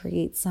out and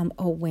create some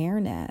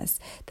awareness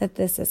that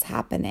this is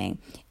happening,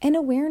 and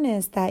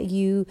awareness that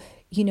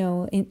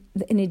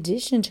in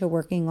addition to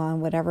working on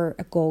whatever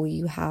goal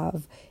you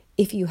have,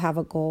 if you have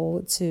a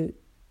goal to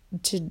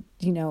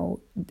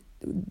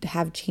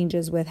have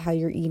changes with how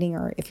you're eating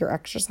or if you're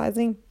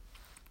exercising,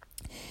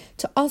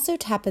 to also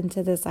tap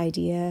into this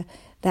idea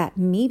that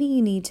maybe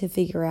you need to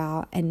figure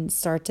out and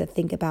start to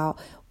think about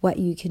what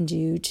you can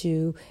do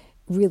to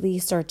really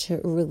start to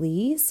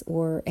release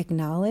or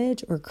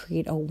acknowledge or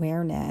create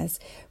awareness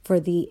for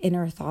the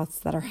inner thoughts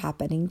that are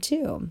happening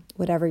too.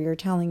 Whatever you're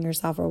telling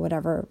yourself or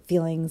whatever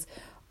feelings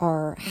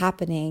are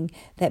happening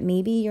that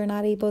maybe you're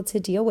not able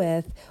to deal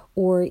with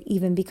or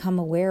even become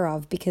aware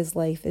of, because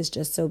life is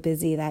just so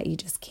busy that you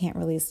just can't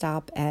really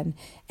stop and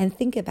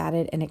think about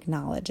it and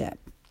acknowledge it.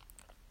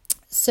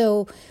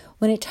 So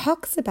when it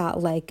talks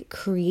about like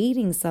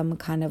creating some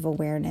kind of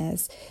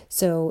awareness,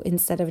 so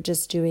instead of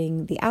just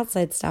doing the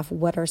outside stuff,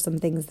 what are some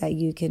things that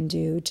you can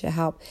do to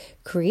help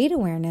create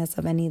awareness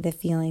of any of the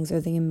feelings or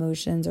the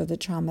emotions or the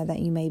trauma that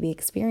you may be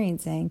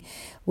experiencing,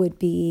 would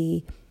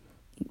be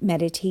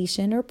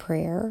meditation or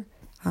prayer.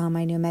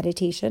 I know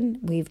meditation,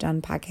 we've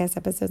done podcast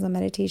episodes on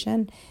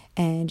meditation,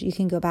 and you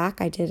can go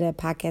back. I did a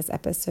podcast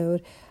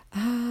episode,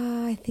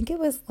 I think it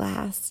was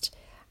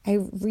I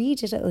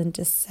redid it in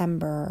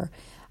December,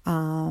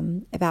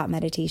 about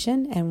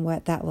meditation and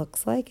what that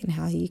looks like and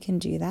how you can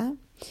do that.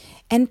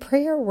 And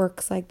prayer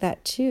works like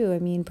that too. I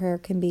mean, prayer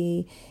can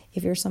be,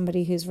 if you're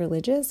somebody who's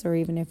religious or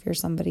even if you're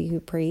somebody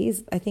who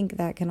prays, I think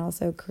that can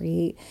also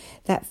create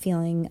that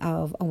feeling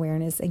of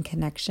awareness and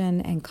connection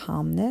and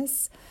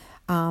calmness.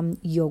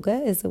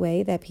 Yoga is a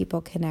way that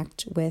people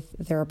connect with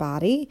their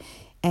body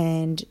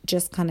and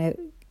just kind of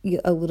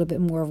a little bit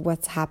more of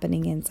what's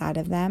happening inside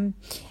of them.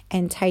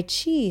 And Tai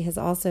Chi has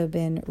also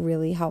been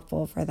really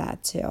helpful for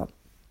that too.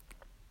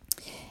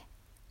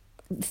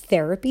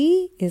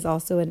 Therapy is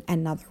also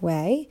another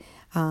way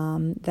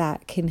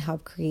that can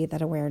help create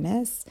that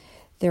awareness.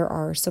 There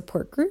are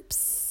support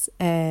groups,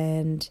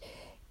 and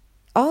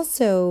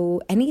also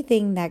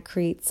anything that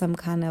creates some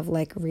kind of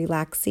like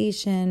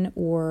relaxation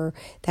or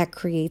that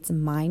creates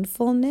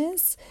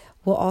mindfulness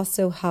will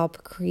also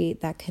help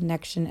create that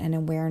connection and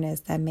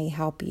awareness that may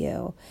help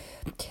you.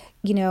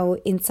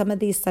 In some of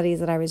these studies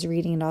that I was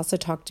reading, it also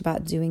talked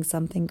about doing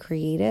something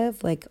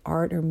creative like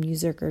art or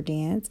music or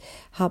dance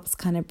helps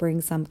kind of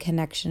bring some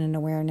connection and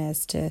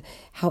awareness to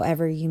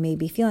however you may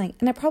be feeling.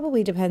 And it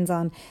probably depends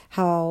on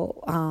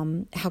how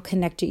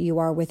connected you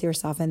are with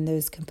yourself and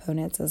those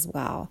components as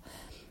well.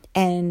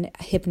 And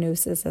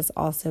hypnosis has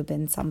also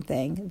been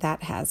something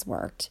that has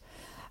worked.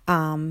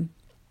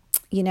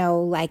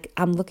 Like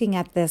I'm looking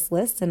at this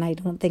list and I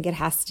don't think it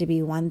has to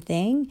be one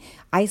thing.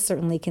 I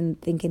certainly can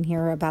think in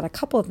here about a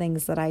couple of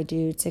things that I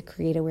do to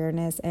create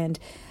awareness. And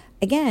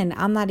again,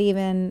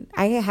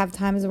 I have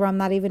times where I'm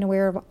not even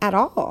aware of at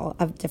all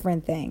of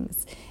different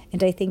things.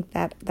 And I think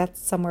that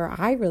that's somewhere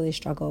I really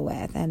struggle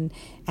with. And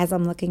as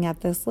I'm looking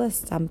at this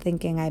list, I'm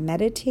thinking I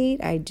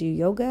meditate, I do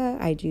yoga,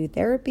 I do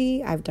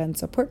therapy, I've done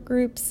support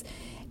groups.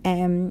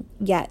 And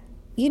yet,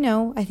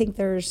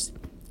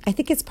 I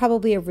think it's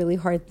probably a really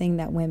hard thing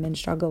that women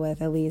struggle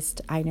with, at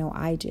least I know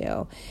I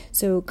do.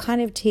 So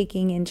kind of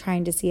taking and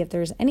trying to see if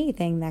there's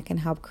anything that can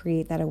help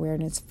create that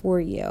awareness for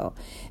you,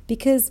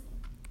 because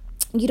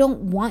you don't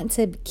want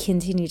to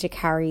continue to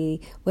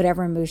carry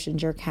whatever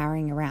emotions you're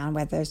carrying around,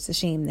 whether it's the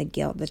shame, the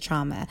guilt, the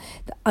trauma,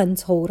 the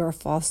untold or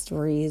false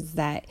stories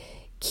that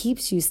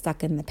keeps you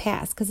stuck in the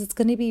past, because it's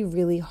going to be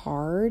really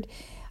hard.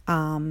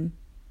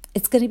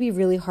 It's going to be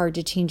really hard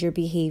to change your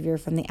behavior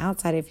from the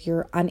outside if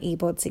you're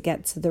unable to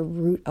get to the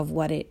root of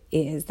what it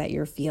is that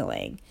you're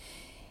feeling.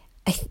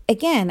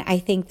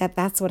 I think that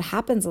that's what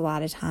happens a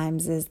lot of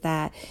times, is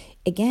that,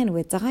 again,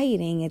 with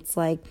dieting, it's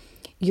like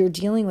you're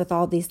dealing with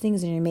all these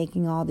things and you're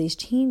making all these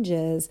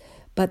changes,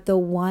 but the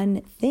one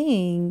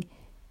thing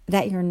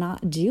that you're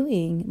not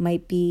doing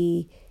might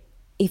be,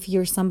 if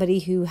you're somebody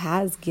who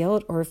has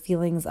guilt or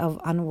feelings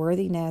of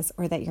unworthiness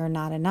or that you're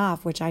not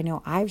enough, which I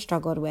know I've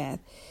struggled with.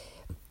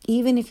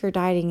 Even if you're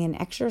dieting and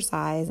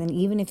exercise, and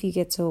even if you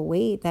get to a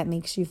weight that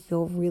makes you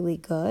feel really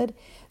good,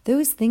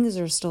 those things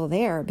are still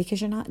there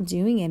because you're not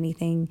doing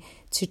anything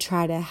to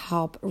try to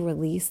help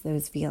release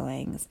those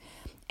feelings.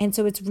 And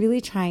so it's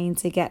really trying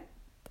to get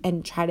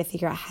and try to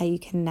figure out how you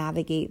can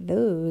navigate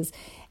those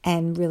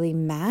and really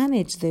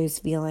manage those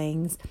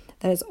feelings,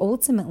 that is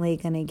ultimately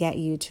going to get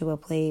you to a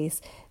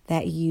place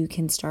that you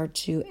can start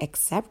to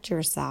accept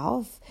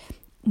yourself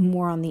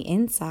more on the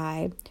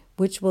inside,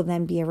 which will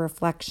then be a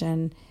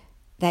reflection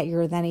that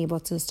you're then able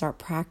to start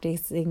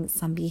practicing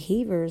some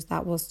behaviors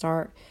that will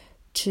start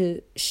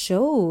to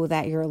show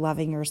that you're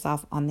loving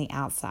yourself on the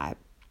outside.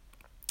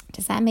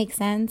 Does that make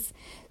sense?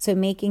 So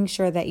making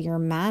sure that you're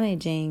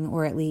managing,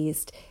 or at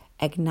least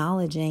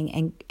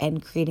acknowledging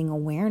and creating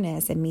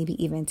awareness, and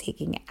maybe even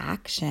taking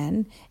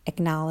action,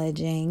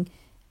 acknowledging,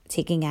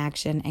 taking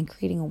action, and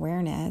creating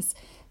awareness,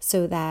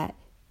 so that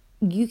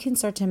you can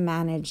start to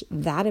manage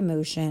that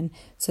emotion,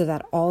 so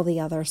that all the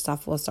other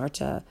stuff will start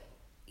to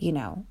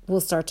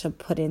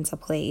put into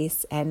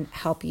place and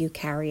help you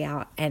carry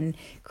out and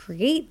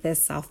create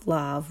this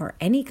self-love or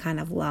any kind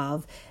of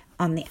love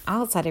on the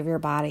outside of your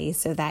body,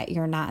 so that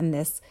you're not in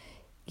this,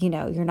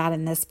 you're not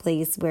in this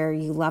place where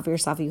you love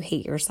yourself, you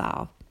hate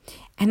yourself.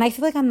 And I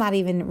feel like I'm not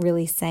even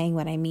really saying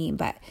what I mean,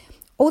 but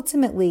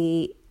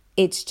ultimately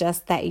it's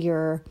just that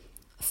you're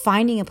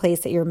finding a place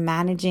that you're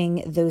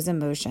managing those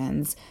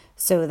emotions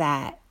so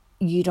that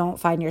you don't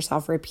find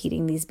yourself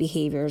repeating these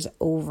behaviors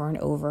over and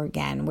over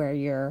again, where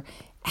you're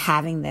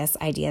having this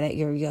idea that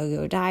you're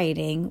yo-yo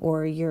dieting,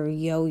 or you're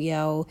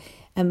yo-yo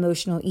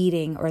emotional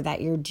eating, or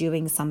that you're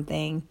doing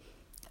something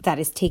that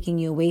is taking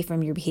you away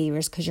from your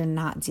behaviors because you're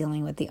not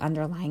dealing with the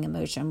underlying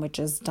emotion, which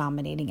is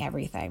dominating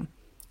everything.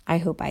 I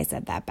hope I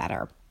said that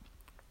better.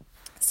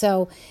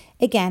 So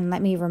again,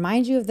 let me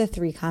remind you of the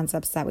 3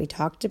 concepts that we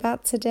talked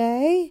about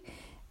today,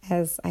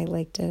 as I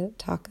like to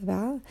talk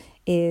about,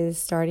 is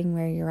starting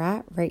where you're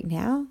at right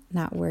now,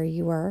 not where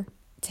you were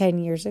 10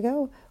 years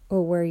ago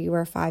or where you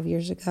were 5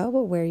 years ago,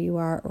 but where you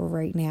are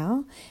right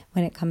now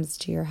when it comes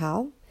to your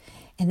health.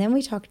 And then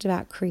we talked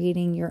about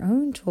creating your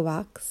own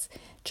toolbox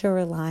to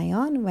rely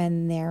on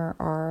when there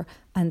are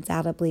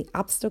undoubtedly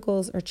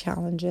obstacles or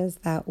challenges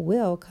that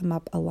will come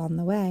up along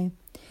the way.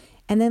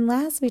 And then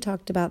last, we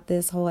talked about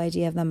this whole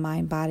idea of the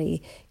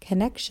mind-body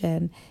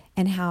connection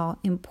and how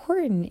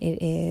important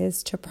it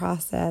is to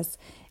process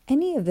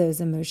any of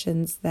those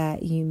emotions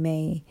that you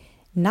may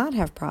not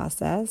have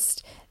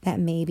processed that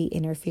may be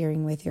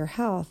interfering with your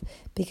health,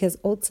 because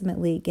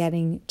ultimately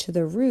getting to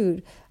the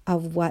root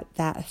of what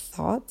that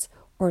thought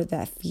or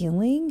that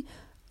feeling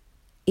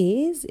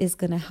is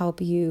going to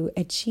help you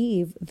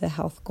achieve the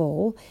health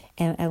goal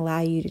and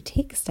allow you to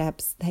take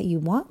steps that you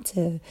want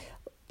to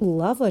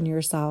love on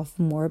yourself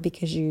more,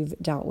 because you've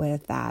dealt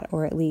with that,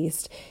 or at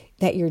least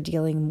that you're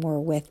dealing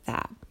more with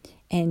that.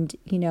 And,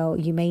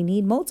 you may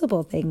need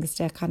multiple things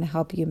to kind of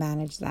help you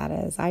manage that,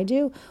 as I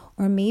do,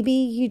 or maybe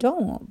you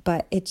don't,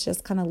 but it's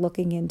just kind of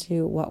looking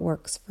into what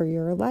works for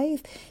your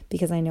life,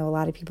 because I know a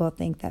lot of people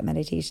think that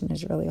meditation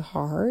is really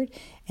hard.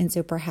 And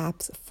so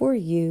perhaps for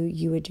you,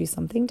 you would do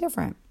something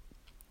different.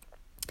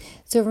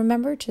 So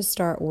remember to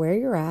start where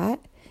you're at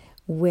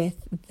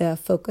with the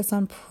focus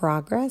on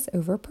progress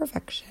over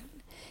perfection,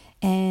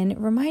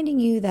 and reminding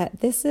you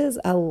that this is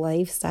a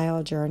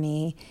lifestyle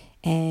journey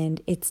and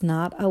it's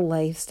not a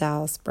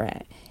lifestyle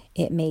sprint.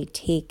 It may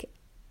take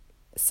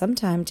some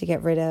time to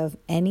get rid of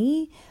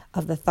any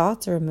of the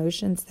thoughts or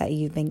emotions that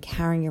you've been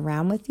carrying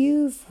around with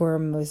you for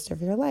most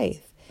of your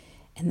life.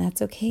 And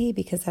that's okay,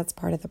 because that's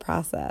part of the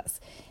process.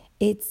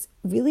 It's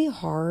really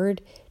hard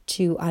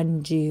to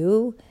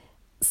undo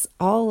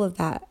all of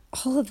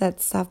that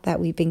stuff that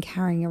we've been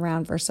carrying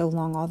around for so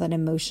long, all that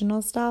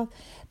emotional stuff,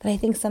 that I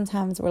think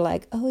sometimes we're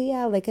like, oh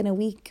yeah, like in a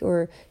week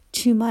or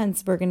 2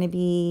 months, we're going to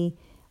be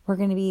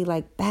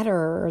like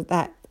better, or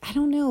that, I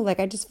don't know, like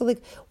I just feel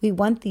like we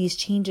want these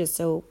changes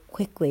so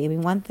quickly. We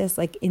want this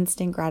like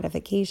instant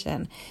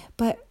gratification.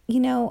 But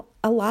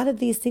a lot of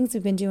these things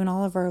we've been doing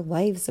all of our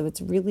lives, so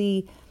it's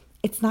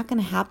not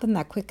going to happen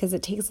that quick, because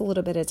it takes a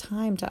little bit of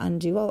time to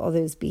undo all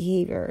those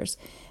behaviors.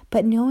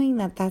 But knowing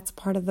that that's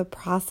part of the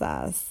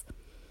process.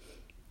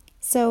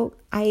 So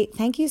I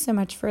thank you so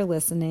much for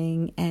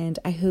listening, and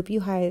I hope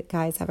you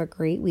guys have a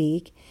great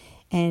week.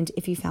 And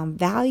if you found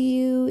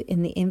value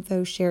in the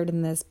info shared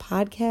in this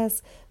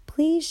podcast,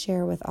 please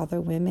share with other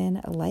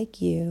women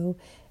like you,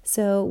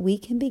 so we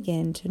can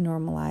begin to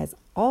normalize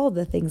all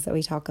the things that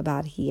we talk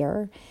about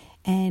here,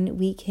 and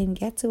we can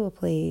get to a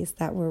place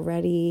that we're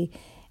ready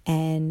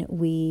and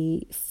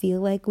we feel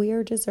like we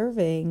are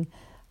deserving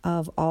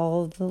of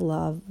all the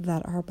love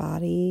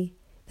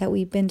that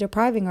we've been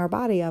depriving our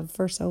body of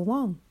for so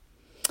long.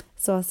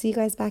 So I'll see you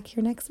guys back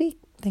here next week.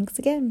 Thanks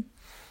again.